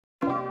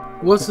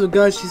What's up,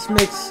 guys?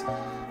 GCMX.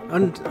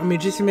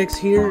 GCMX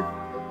here.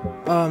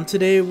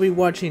 Today we're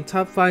watching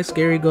top 5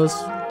 scary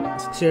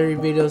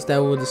videos that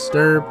will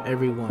disturb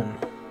everyone.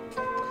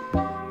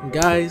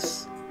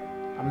 Guys,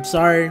 I'm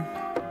sorry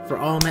for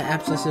all my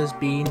absences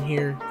being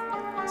here.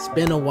 It's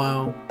been a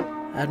while.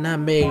 I've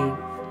not made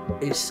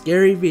a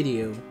scary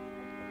video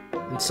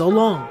in so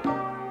long.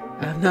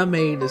 I have not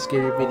made a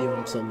scary video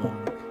in so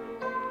long.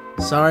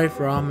 Sorry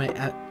for all my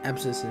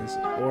absences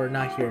or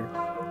not here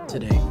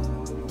today.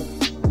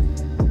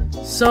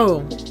 So,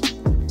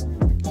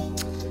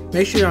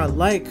 make sure y'all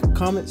like,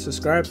 comment,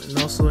 subscribe, and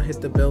also hit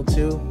the bell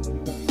too.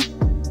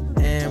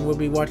 And we'll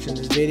be watching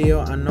this video.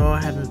 I know I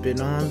haven't been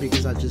on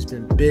because I've just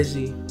been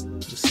busy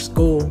with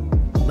school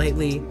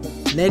lately.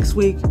 Next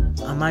week,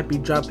 I might be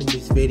dropping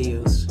these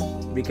videos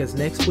because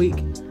next week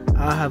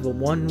I'll have a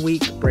 1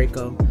 week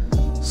breakup.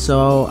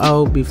 So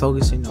I'll be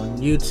focusing on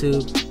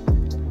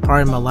YouTube,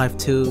 part of my life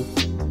too,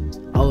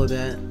 all of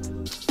that.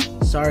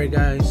 Sorry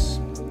guys,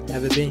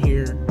 haven't been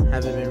here,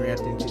 haven't been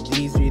reacting to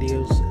these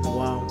videos in a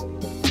while.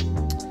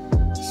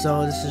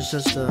 So this is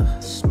just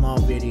a small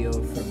video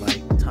for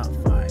like top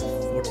 5,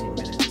 14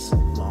 minutes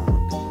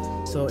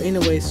long. So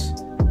anyways,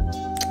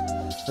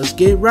 let's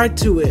get right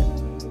to it.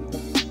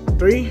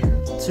 3,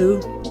 2,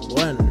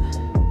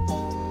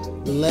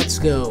 1. Let's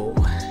go.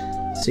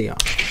 See y'all.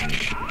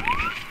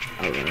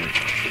 Alright.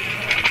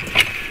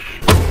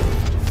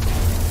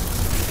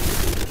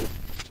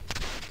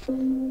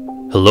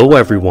 Hello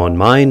everyone,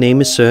 my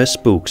name is Sir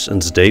Spooks,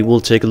 and today we'll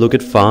take a look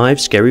at 5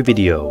 scary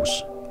videos.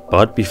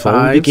 But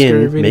before we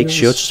begin, make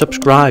sure to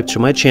subscribe to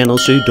my channel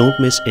so you don't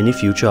miss any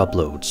future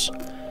uploads.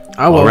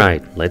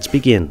 Alright, let's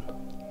begin.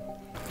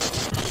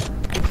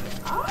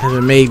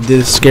 Haven't made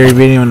this scary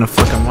video in a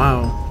fucking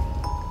while.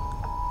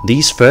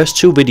 These first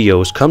 2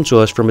 videos come to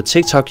us from a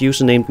TikTok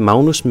user named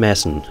Magnus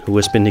Madsen, who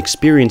has been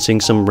experiencing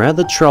some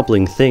rather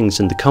troubling things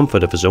in the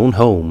comfort of his own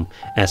home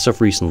as of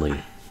recently.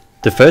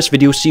 The first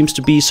video seems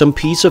to be some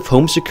piece of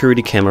home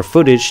security camera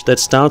footage that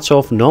starts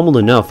off normal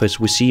enough as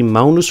we see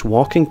Magnus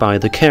walking by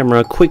the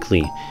camera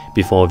quickly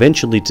before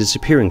eventually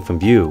disappearing from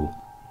view.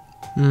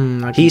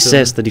 He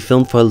says that he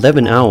filmed for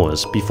 11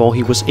 hours before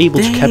he was able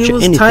to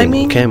capture anything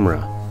on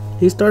camera.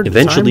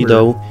 Eventually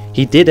though,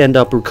 he did end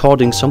up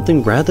recording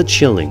something rather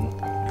chilling.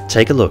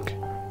 Take a look.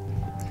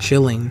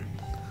 Chilling?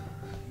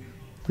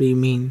 What do you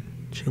mean,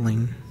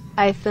 chilling?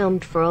 I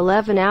filmed for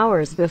 11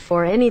 hours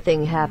before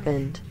anything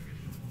happened.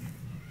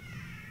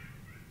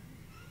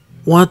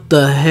 What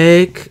the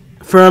heck?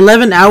 For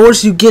 11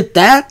 hours you get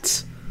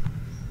that?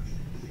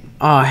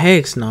 Aw,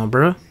 heck no,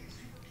 bro.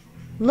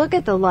 Look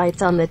at the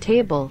lights on the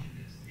table.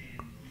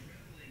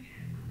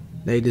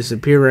 They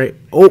disappear right...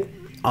 Oh!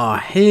 Aw,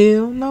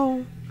 hell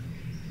no.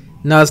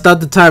 No,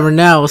 stop the timer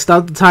now.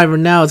 Stop the timer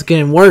now. It's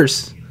getting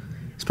worse.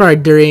 It's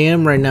probably 3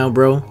 AM right now,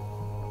 bro.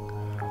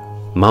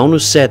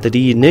 Magnus said that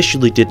he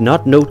initially did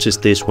not notice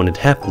this when it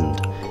happened,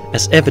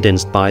 as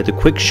evidenced by the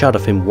quick shot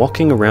of him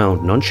walking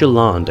around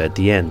nonchalant at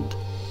the end.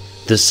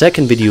 The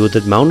second video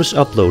that Magnus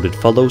uploaded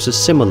follows a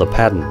similar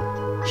pattern.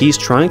 He is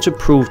trying to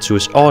prove to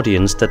his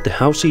audience that the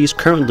house he is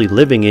currently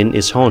living in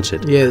is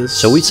haunted. Yes,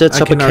 so he sets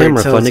up a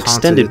camera for an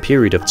extended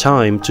period of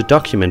time to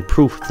document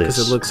proof of this.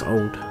 Because it looks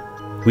old.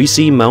 We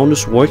see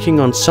Magnus working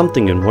on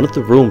something in one of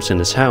the rooms in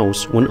his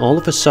house when all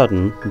of a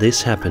sudden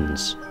this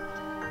happens.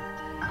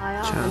 I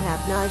often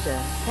have nausea,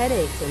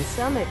 headaches and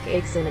stomach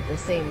aches, and at the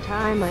same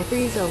time I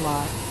freeze a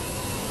lot.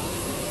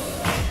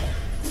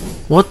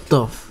 What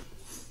the f...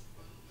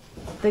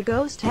 The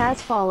ghost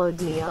has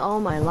followed me all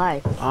my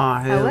life.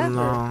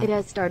 However, it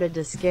has started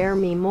to scare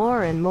me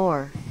more and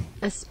more,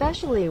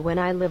 especially when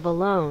I live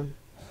alone.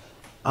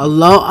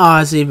 Alone?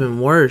 It's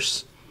even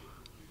worse.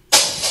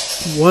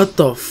 What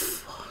the fuck?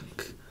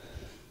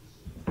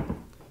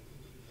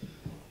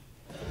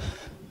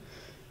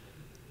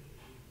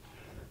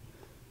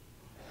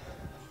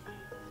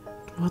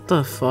 What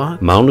the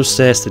fuck? Magnus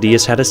says that he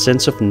has had a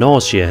sense of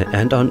nausea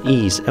and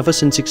unease ever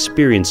since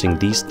experiencing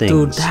these things.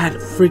 Dude, that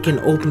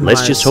freaking opened.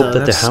 Let's just hope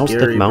that the house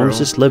that Magnus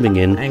is living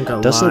in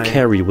doesn't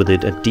carry with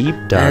it a deep,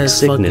 dark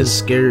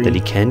sickness that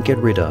he can't get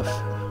rid of.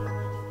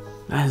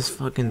 That is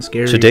fucking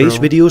scary. Today's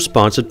video is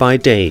sponsored by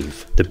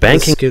Dave. The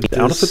banking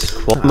out of a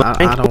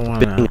I don't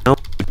wanna.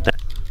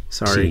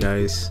 Sorry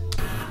guys.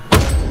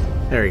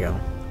 There we go.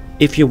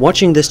 If you're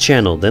watching this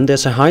channel, then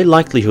there's a high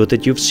likelihood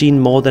that you've seen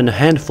more than a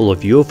handful of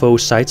UFO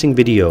sighting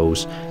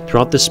videos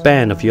throughout the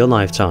span of your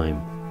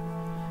lifetime.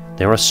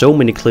 There are so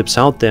many clips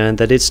out there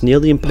that it's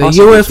nearly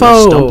impossible to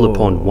stumble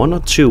upon 1 or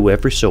 2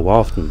 every so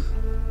often.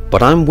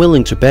 But I'm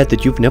willing to bet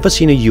that you've never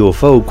seen a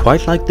UFO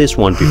quite like this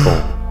one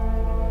before.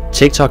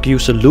 TikTok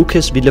user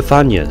Lucas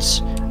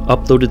Villafanias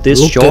uploaded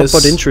this short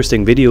but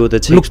interesting video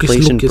that takes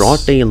place in broad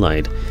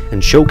daylight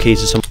and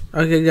showcases some...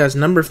 Okay guys,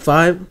 number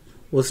 5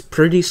 was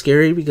pretty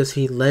scary because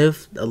he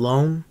lived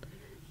alone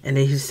and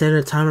then he set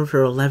a timer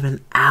for 11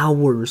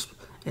 hours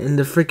and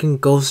the freaking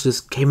ghost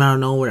just came out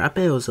of nowhere. I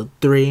bet it was a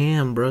 3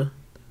 AM, bro.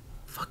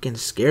 Fucking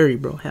scary,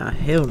 bro.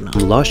 Hell no.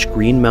 Lush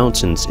green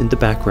mountains in the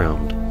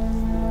background.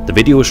 The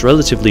video is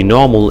relatively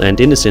normal and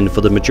innocent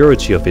for the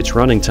majority of its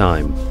running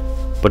time.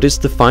 but it's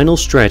the final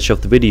stretch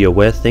of the video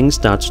where things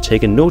start to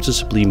take a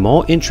noticeably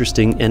more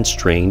interesting and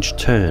strange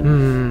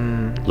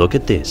turn. Look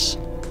at this.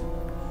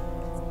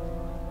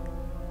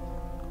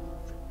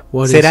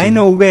 What is Sẽ it?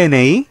 nấu về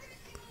này.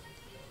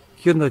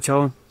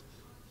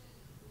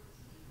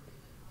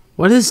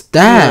 What is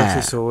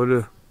that?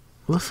 What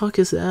the fuck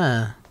is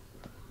that?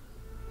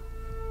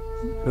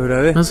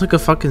 That's like a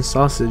fucking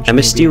sausage. A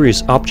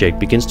mysterious object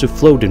begins to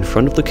float in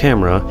front of the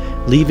camera,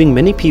 leaving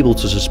many people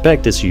to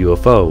suspect it's a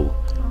UFO.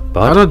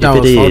 But if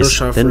it is,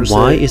 then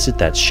why is it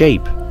that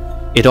shape?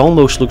 It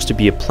almost looks to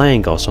be a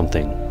plank or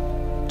something.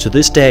 To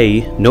this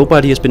day,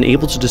 nobody has been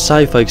able to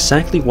decipher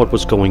exactly what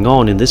was going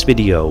on in this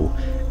video,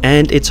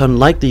 and it's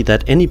unlikely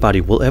that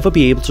anybody will ever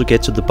be able to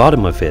get to the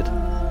bottom of it.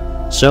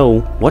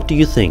 So, what do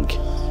you think?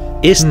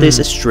 Is this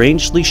a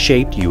strangely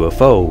shaped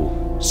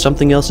UFO?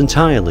 Something else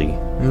entirely?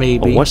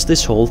 Maybe. Or was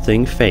this whole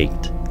thing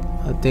faked?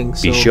 I think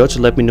so. Be sure to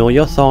let me know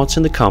your thoughts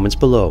in the comments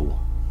below.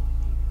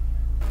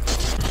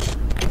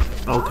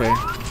 Okay.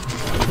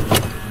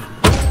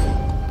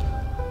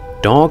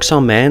 Dogs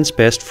are man's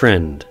best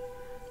friend.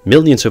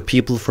 Millions of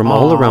people from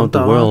all around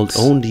the world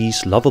own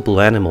these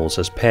lovable animals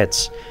as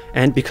pets,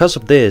 and because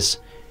of this,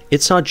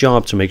 it's our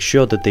job to make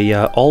sure that they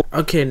are all...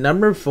 Okay,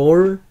 number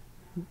 4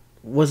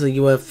 was a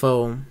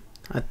UFO,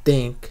 I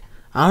think.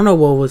 I don't know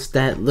what was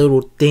that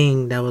little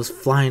thing that was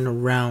flying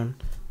around,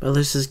 but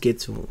let's just get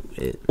to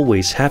it.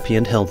 Always happy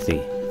and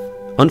healthy.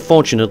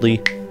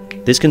 Unfortunately,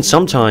 this can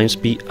sometimes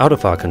be out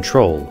of our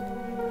control.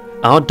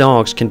 Our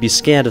dogs can be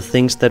scared of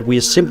things that we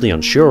are simply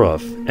unsure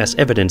of, as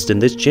evidenced in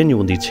this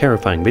genuinely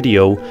terrifying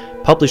video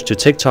published to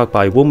TikTok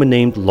by a woman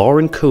named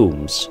Lauren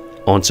Coombs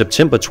on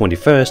September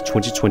 21st,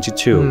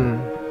 2022.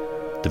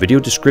 The video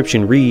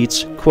description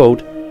reads,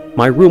 quote,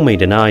 "My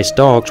roommate and I's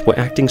dogs were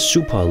acting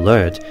super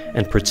alert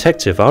and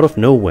protective out of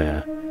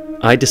nowhere.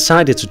 I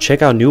decided to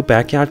check our new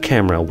backyard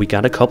camera we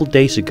got a couple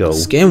days ago,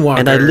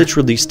 and I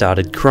literally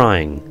started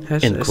crying."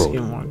 End quote.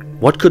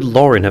 What could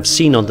Lauren have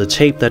seen on the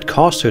tape that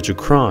caused her to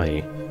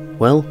cry?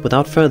 Well,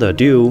 without further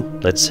ado,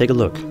 let's take a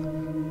look.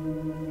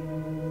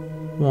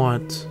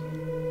 What?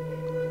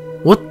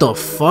 What the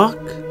fuck?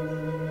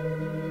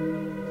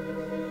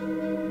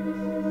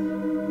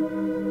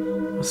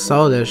 I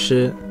saw that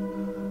shit.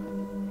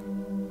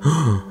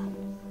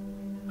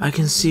 I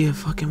can see it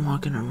fucking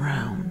walking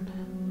around.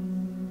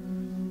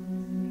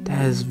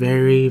 That is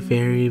very,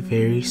 very,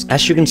 very scary.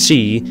 As you can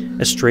see,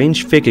 a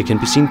strange figure can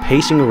be seen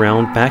pacing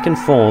around back and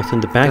forth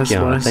in the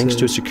backyard thanks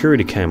to a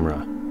security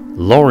camera.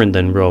 Lauren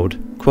then wrote,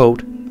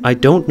 quote, "I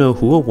don't know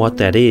who or what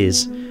that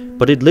is,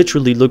 but it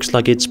literally looks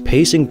like it's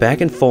pacing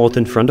back and forth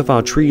in front of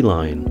our tree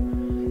line.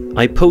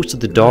 I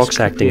posted the dogs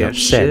acting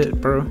upset.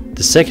 Shit, bro.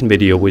 The second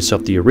video is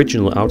of the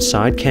original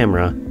outside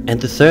camera, and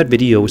the third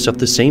video is of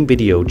the same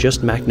video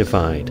just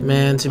magnified.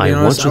 Man, to be I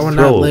honest, want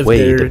to throw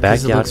away the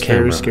backyard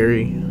camera."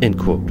 End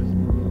quote.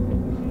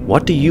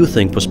 What do you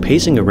think was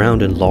pacing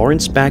around in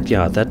Lauren's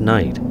backyard that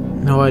night?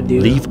 No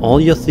idea. Leave all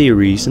your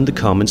theories in the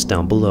comments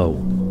down below.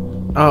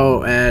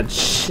 Oh, and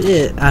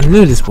shit. I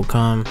knew this would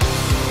come.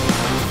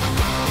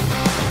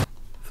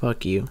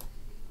 Fuck you.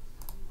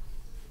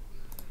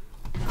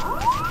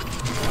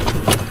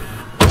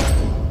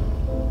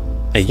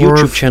 A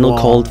YouTube channel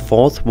called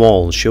Fourth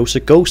Wall shows a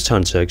ghost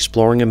hunter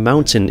exploring a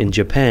mountain in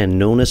Japan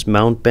known as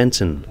Mount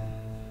Benton.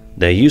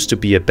 There used to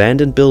be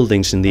abandoned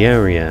buildings in the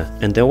area,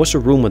 and there was a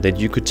rumor that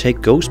you could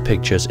take ghost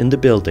pictures in the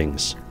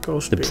buildings.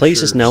 The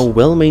place is now a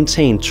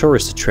well-maintained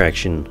tourist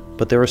attraction,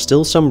 but there are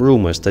still some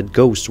rumors that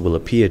ghosts will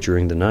appear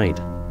during the night.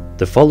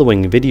 The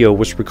following video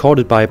was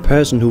recorded by a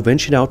person who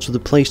ventured out to the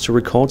place to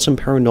record some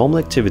paranormal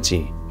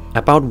activity.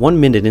 About 1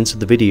 minute into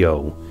the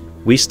video,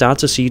 we start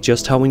to see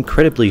just how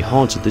incredibly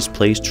haunted this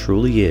place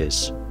truly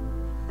is.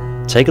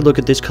 Take a look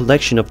at this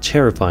collection of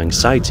terrifying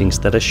sightings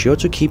that are sure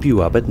to keep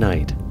you up at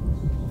night.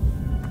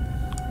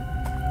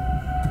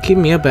 Keep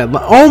me up at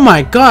oh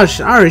my gosh,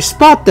 I already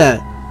spot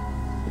that.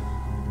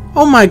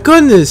 Oh my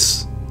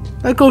goodness.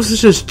 That ghost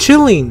is just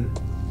chilling.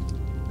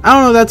 I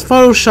don't know, that's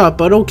Photoshop,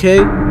 but okay.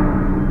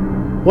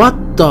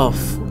 What the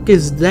fuck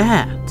is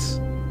that?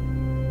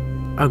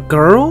 A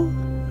girl?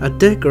 A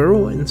dead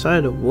girl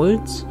inside the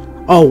woods?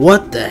 Oh,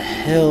 what the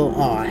hell?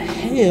 Oh,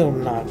 hell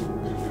no.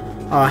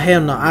 Oh,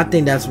 hell no. I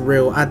think that's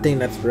real. I think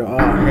that's real. Oh,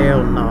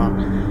 hell no.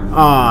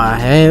 Oh,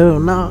 hell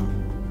no.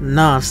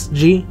 Nah,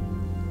 G.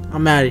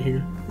 I'm out of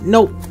here.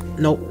 Nope.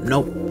 Nope.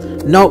 Nope.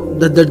 Nope.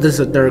 There's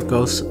a dirt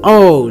ghost.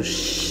 Oh,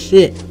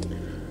 shit.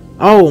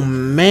 Oh,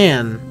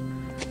 man.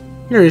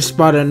 You already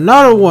spotted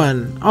another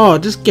one. Oh,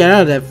 just get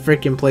out of that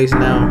freaking place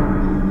now.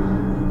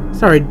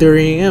 Sorry,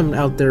 3 AM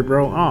out there,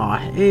 bro. Oh,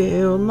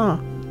 hell no.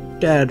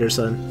 Get out of there,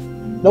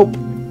 son. Nope.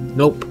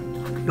 Nope.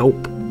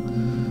 Nope.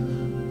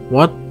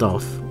 What the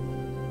f...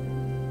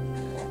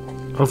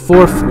 A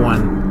fourth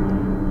one.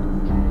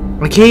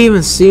 I can't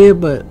even see it,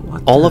 but...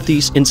 All of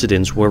these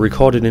incidents were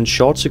recorded in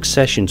short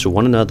succession to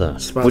one another,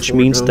 which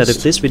means that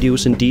if this video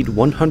is indeed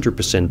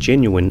 100%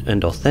 genuine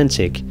and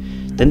authentic,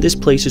 then this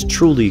place is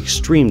truly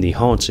extremely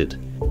haunted.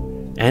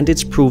 And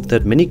it's proof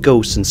that many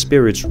ghosts and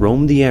spirits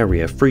roam the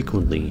area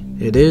frequently.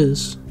 It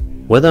is.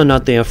 Whether or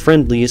not they are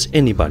friendly is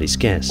anybody's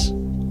guess.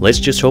 Let's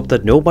just hope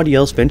that nobody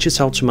else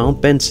ventures out to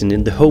Mount Benson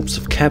in the hopes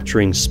of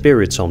capturing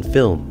spirits on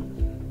film.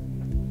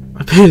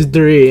 It's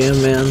 3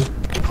 AM, man.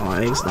 Oh,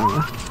 it's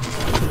not.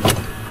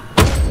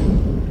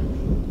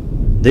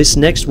 This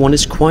next one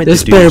is quite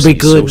This the better be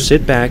doozy, so good.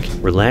 sit back,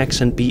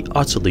 relax, and be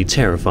utterly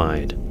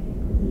terrified.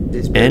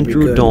 This better be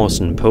Andrew good.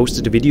 Dawson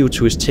posted a video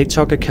to his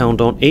TikTok account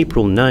on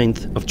April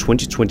 9th of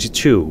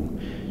 2022,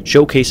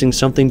 showcasing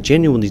something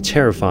genuinely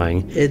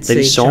terrifying It's that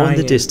he a saw in the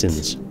giant.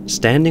 distance,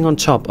 standing on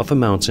top of a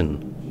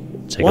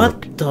mountain. Take a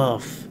look. What the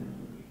f...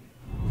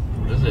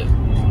 What is it?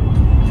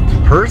 It's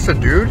a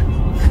person, dude.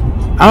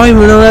 I don't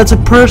even know that's a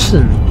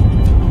person.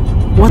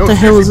 What No, the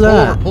hell is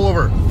seriously, that? Pull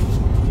over.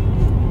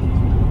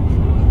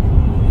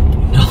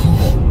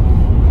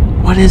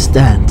 What is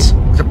that?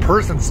 It's a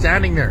person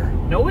standing there.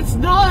 No, it's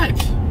not.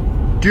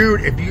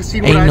 Dude, if you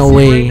see what Ain't I no see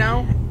way. right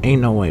now,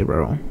 Ain't no way,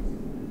 bro.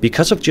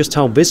 Because of just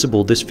how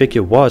visible this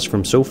figure was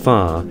from so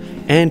far,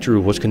 Andrew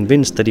was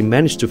convinced that he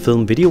managed to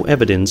film video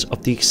evidence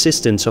of the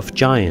existence of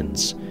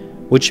giants,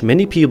 which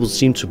many people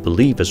seem to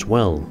believe as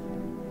well.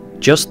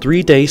 Just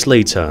 3 days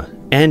later,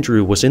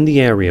 Andrew was in the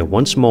area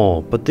once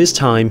more, but this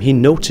time he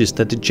noticed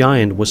that the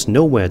giant was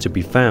nowhere to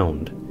be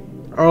found.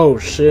 Oh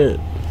shit.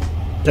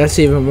 That's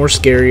even more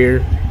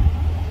scarier.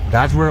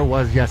 that's where it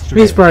was yesterday.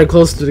 He's probably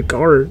close to the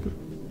car.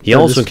 He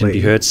Or also this can be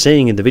lady. heard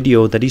saying in the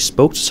video that he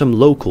spoke to some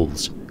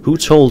locals, who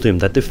told him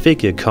that the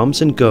figure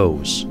comes and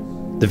goes.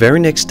 The very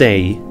next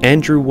day,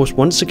 Andrew was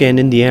once again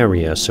in the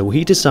area, so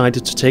he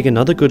decided to take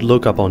another good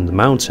look up on the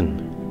mountain.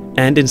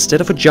 And instead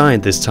of a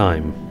giant this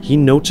time, he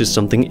noticed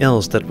something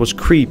else that was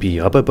creepy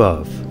up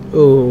above.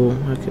 Oh,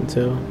 I can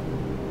tell.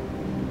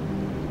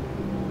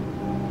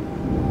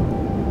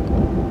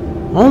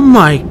 Oh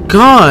my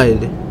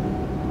god!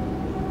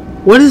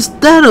 What is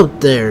that up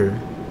there?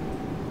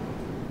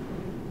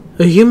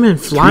 A human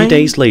flying? 3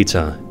 days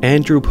later,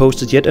 Andrew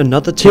posted yet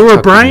another Killer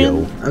TikTok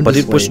Brian? video, I'm but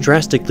just it was waiting.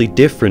 drastically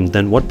different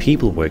than what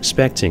people were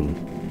expecting.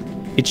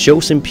 It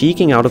shows him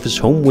peeking out of his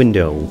home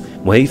window,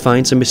 where he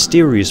finds a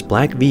mysterious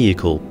black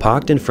vehicle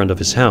parked in front of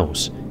his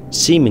house,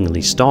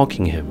 seemingly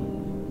stalking him.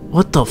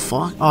 What the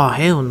fuck? Oh,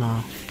 hell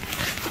no.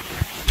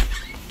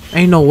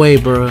 Ain't no way,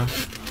 bro. I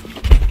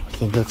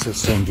think that's the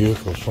same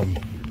vehicle from...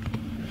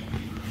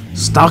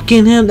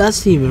 Stalking him?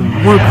 That's even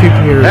more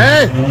creepier.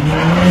 Hey!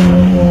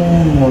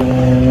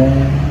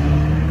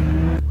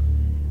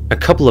 A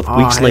couple of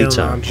weeks hell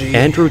later, no, G.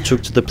 Andrew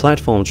took to the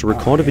platform to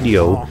record a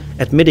video,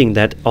 admitting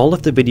that all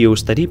of the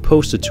videos that he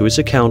posted to his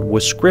account were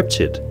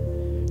scripted.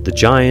 The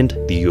giant,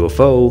 the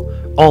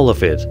UFO, all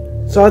of it.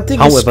 So I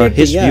think it's However, scripted,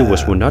 his yeah.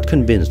 viewers were not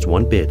convinced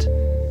one bit.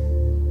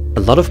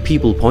 A lot of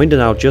people pointed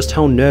out just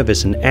how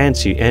nervous and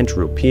antsy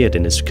Andrew appeared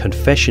in his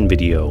confession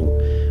video,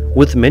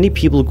 with many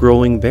people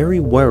growing very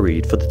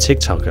worried for the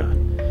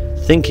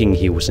TikToker, thinking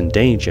he was in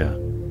danger.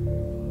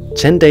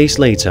 10 days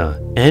later,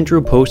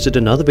 Andrew posted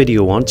another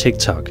video on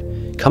TikTok,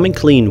 coming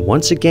clean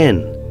once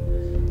again.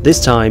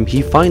 This time,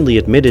 he finally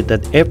admitted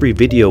that every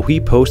video he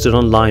posted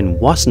online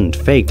wasn't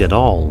faked at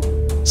all,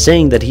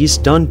 saying that he's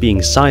done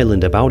being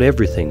silent about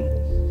everything.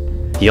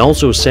 He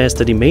also says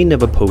that he may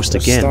never post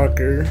again.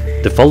 Stalker.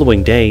 The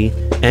following day,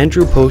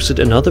 Andrew posted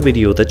another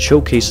video that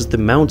showcases the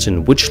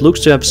mountain, which looks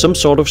to have some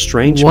sort of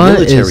strange What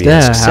is military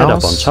that, setup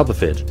on house? top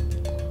of it.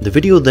 The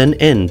video then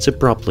ends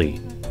abruptly.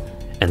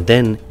 And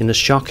then, in a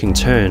shocking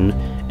turn,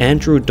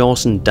 Andrew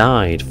Dawson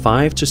died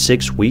 5 to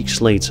 6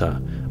 weeks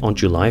later, on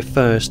July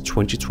 1st,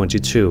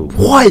 2022.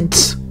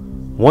 What?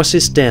 Was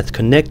his death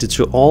connected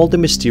to all the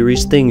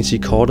mysterious things he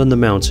caught on the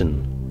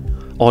mountain?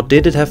 Or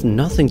did it have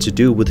nothing to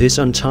do with his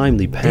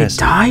untimely They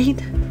passing?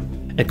 died?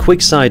 A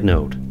quick side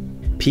note.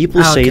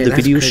 People say Okay, the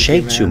that's videos creepy,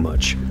 shake man. too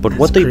much, but That's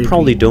what they creepy.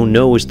 probably don't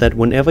know is that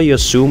whenever you're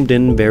zoomed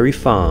in very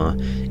far,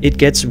 it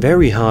gets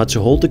very hard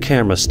to hold the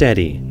camera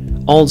steady.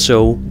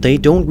 Also, they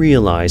don't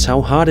realize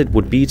how hard it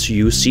would be to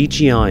use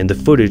CGI in the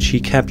footage he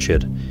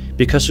captured,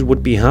 because it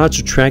would be hard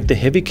to track the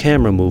heavy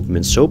camera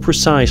movements so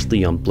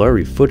precisely on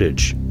blurry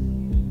footage.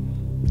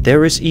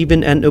 There is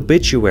even an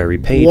obituary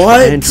page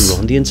What? for Andrew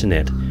on the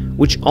internet,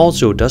 which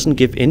also doesn't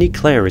give any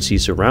clarity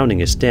surrounding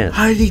his death.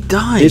 How did he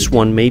die? This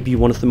one may be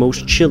one of the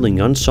most chilling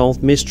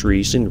unsolved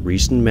mysteries in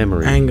recent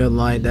memory. I ain't gonna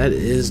lie, that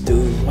is,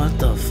 dude. What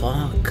the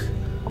fuck?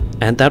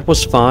 And that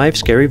was 5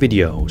 scary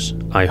videos.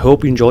 I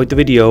hope you enjoyed the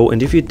video,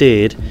 and if you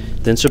did,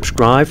 then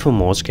subscribe for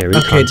more scary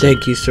Okay, content.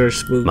 thank you, Sir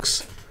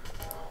Spooks.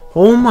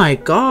 Oh my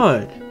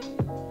god.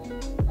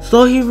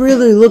 So he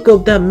really looked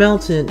up that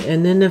mountain,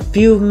 and then a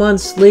few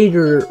months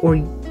later, or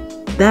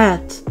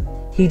that,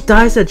 he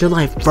dies at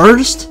July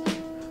 1st?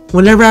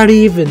 Whenever I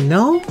didn't even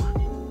know?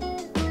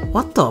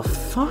 What the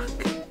fuck?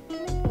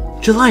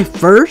 July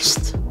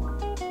 1st?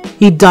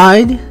 He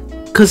died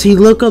because he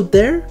looked up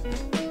there?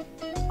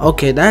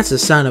 Okay, that's a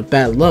sign of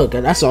bad luck,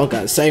 and that's all I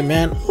gotta say,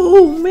 man.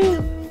 Oh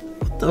man,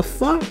 what the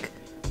fuck?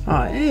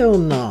 Oh hell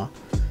no.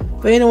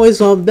 But anyways,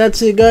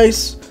 that's it,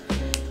 guys.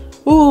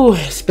 Ooh,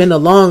 it's been a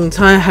long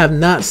time. I have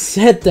not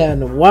said that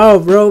in a while,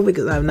 bro,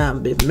 because I've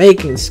not been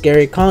making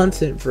scary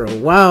content for a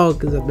while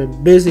because I've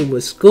been busy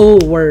with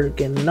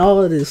schoolwork and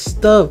all of this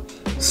stuff.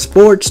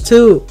 sports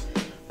too.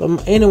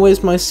 But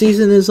anyways, my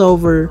season is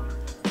over.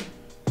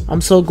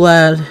 I'm so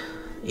glad.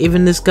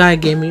 Even this guy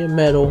gave me a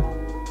medal.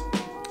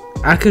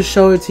 I could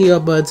show it to you,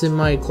 but it's in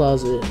my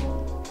closet.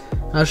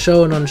 I'll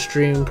show it on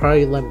stream,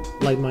 probably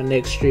like my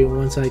next stream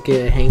once I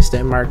get a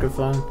handstand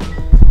microphone.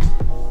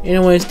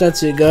 Anyways,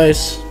 that's it,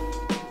 guys.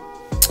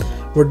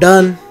 We're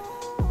done.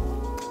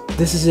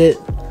 This is it.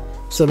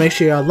 So make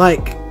sure y'all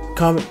like,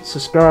 comment,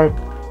 subscribe.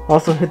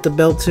 Also hit the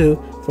bell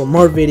too for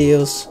more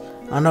videos.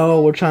 I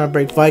know we're trying to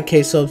break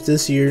 5K subs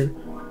this year.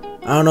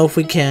 I don't know if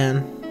we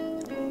can,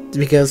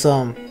 because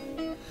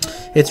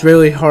it's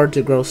really hard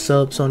to grow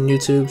subs on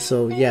YouTube.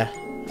 So yeah,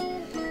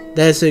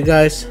 that's it,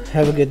 guys.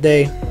 Have a good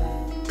day.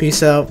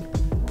 Peace out.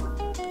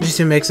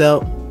 GCMX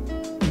out.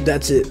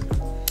 That's it.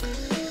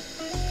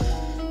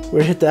 We're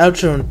gonna hit the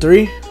outro in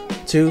 3,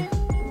 2,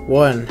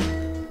 1.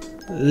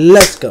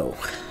 Let's go.